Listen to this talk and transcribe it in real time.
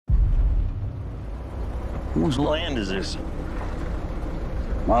Whose land is this?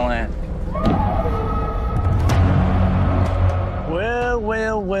 My land.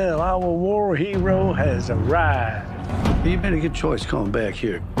 Well, our war hero has arrived. You made a good choice coming back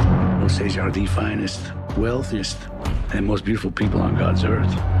here. Osage are the finest, wealthiest, and most beautiful people on God's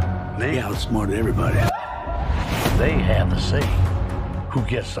earth. They outsmarted everybody. They have the say who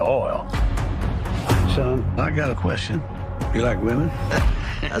gets the oil. Son, I got a question. You like women?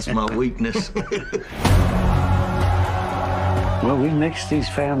 That's my weakness. Well, we mix these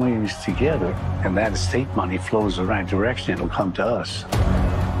families together, and that estate money flows the right direction. It'll come to us.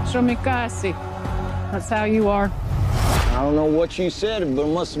 Shomikasi. That's how you are. I don't know what you said, but it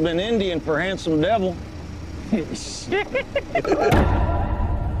must have been Indian for handsome devil.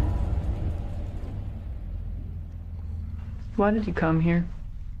 Why did you come here?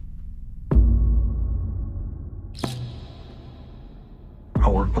 I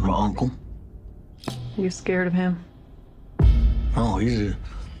work with my uncle. You scared of him? Oh, he's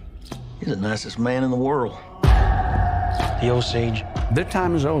the nicest man in the world. The Osage. Their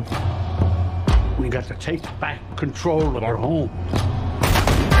time is over. We got to take back control of our home.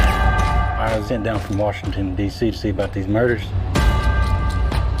 I was sent down from Washington, D.C. to see about these murders.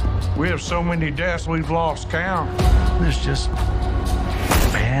 We have so many deaths, we've lost count. There's just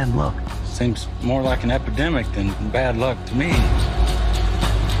bad luck. Seems more like an epidemic than bad luck to me.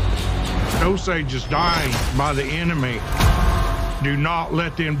 Osage is dying by the enemy. Do not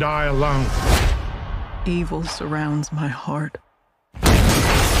let them die alone. Evil surrounds my heart.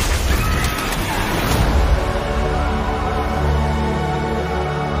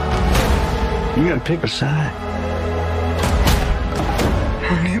 You gotta pick a side.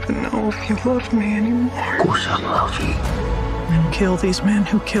 I don't even know if you love me anymore. Of course I love you. And kill these men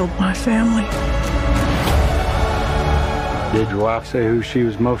who killed my family. Did your wife say who she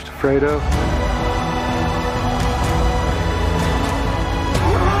was most afraid of?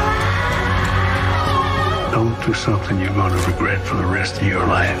 Don't do something you're gonna regret for the rest of your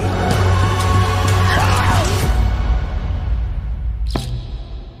life.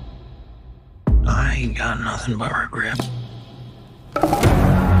 I ain't got nothing but regret.